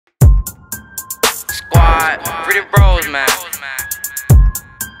Squad, free the bros, man.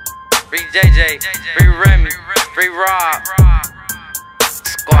 Free JJ, free Remy, free Rob.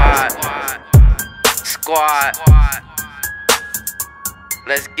 Squad.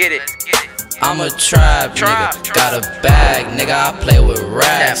 Let's get it. I'm a tribe, nigga, got a bag, nigga, I play with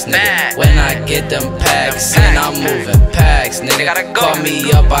racks, nigga. When I get them packs in, I'm moving packs, nigga. Call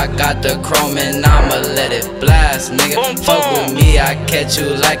me up, I got the chrome and I'ma let it blast, nigga. Fuck with me, I catch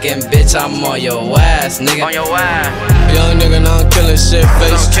you lacking, bitch, I'm on your ass, nigga. Young nigga, now I'm killing shit,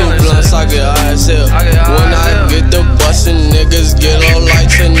 face two blunts, I get high as hell. When I get the bustin', niggas get low like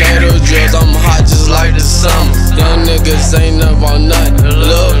tornado drills. I'm hot just like the summer. Young niggas ain't about nothing.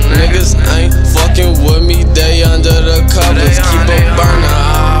 Little niggas ain't fucking with me, they under the covers. Keep a burner,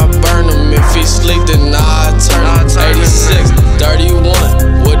 I burn him. If he sleep, then I turn him. 86,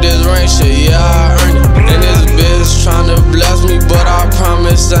 31, with this rain shit, yeah, I earn it. And this bitch tryna bless me, but I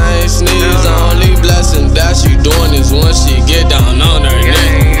promise I ain't sneeze. The only blessing that she doing is when she get down on her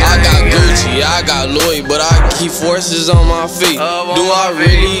knee. I got Gucci, I got Louis, but I keep forces on my feet. Do I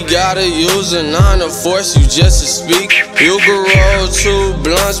really gotta use a 9 to force you just to speak? You can roll 2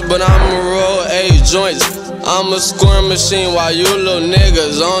 blunts, but I'ma roll 8 joints. I'm a scoring machine while you little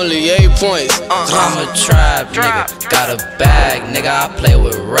niggas only 8 points. I'm a tribe, nigga, got a bag, nigga, I play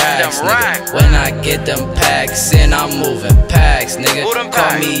with racks, nigga. When I get them packs in, I'm moving packs, nigga.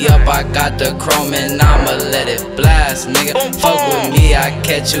 Call me up, I got the chrome and I'ma let it blast, nigga. Fuck with me, I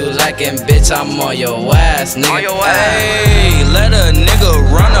catch you lacking, bitch, I'm on your ass, nigga. Hey, let a nigga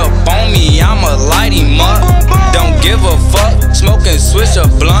run up on me, I'ma light him up. Don't give a fuck, smoking switch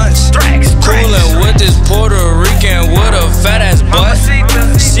of blunts. Coolin' with this Puerto Rican with a fat ass butt.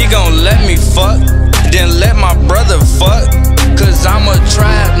 She gon' let me fuck, then let my brother fuck. Cause I'm a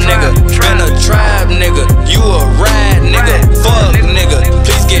tribe nigga, and a tribe nigga. You a rad nigga, fuck nigga.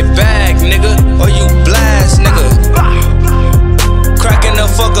 Please get back nigga, or you blast nigga. Cracking the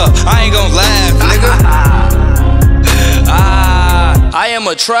fuck up, I ain't gon' laugh nigga. I am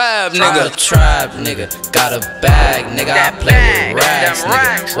a tribe nigga. I'm a tribe nigga, got a bag, nigga, I play with racks,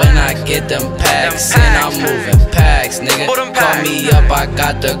 nigga. When I get them packs in, I'm moving packs, nigga. Call me up, I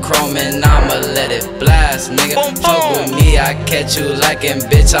got the chrome and I'ma let it blast, nigga. Fuck with me, I catch you lacking,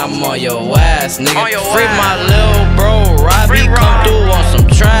 bitch, I'm on your ass, nigga. Free my little bro, Robbie, come through on some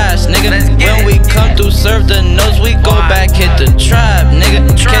trash, nigga. When we come through, serve the notes, we go back, hit the tribe, nigga.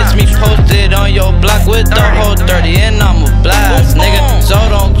 Catch me posted on your block with the whole 30 and I'ma blast, nigga. So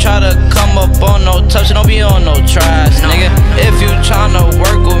don't try to come up on no tough shit, don't be on no trash, nigga. If you tryna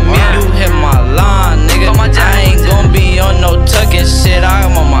work with me, you hit my line, nigga. I ain't gon' be on no tucking shit,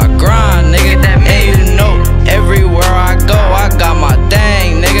 I'm on my grind, nigga. And you know, everywhere I go, I got my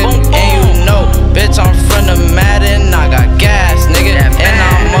thing, nigga. And you know, bitch, I'm from the Madden, I got gas, nigga. And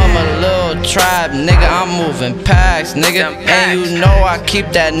I'm on my little tribe, nigga, I'm moving packs, nigga. And you know I keep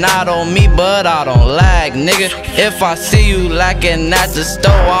that knot on me, but I don't lag, nigga. If I see you lacking at the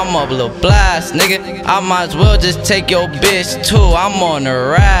store, I'm a little blast, nigga. I might as well just take your bitch too, I'm on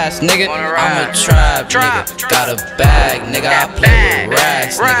her ass, nigga. I'm a tribe, nigga, got a bag, nigga, I play with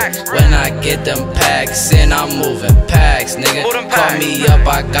racks, nigga. When I get them packs in, I'm moving packs, nigga. Call me up,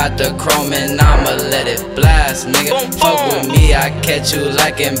 I got the chrome and I'ma let it blast, nigga. Fuck with me, I catch you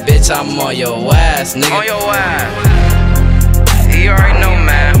lacking, bitch, I'm on your ass, nigga. On your ass. You already know,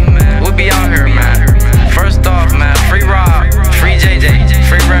 man. We'll be out here, man. First off, man, free Rob, free JJ,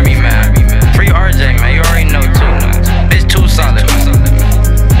 free Remy, man. Free RJ, man. You already know.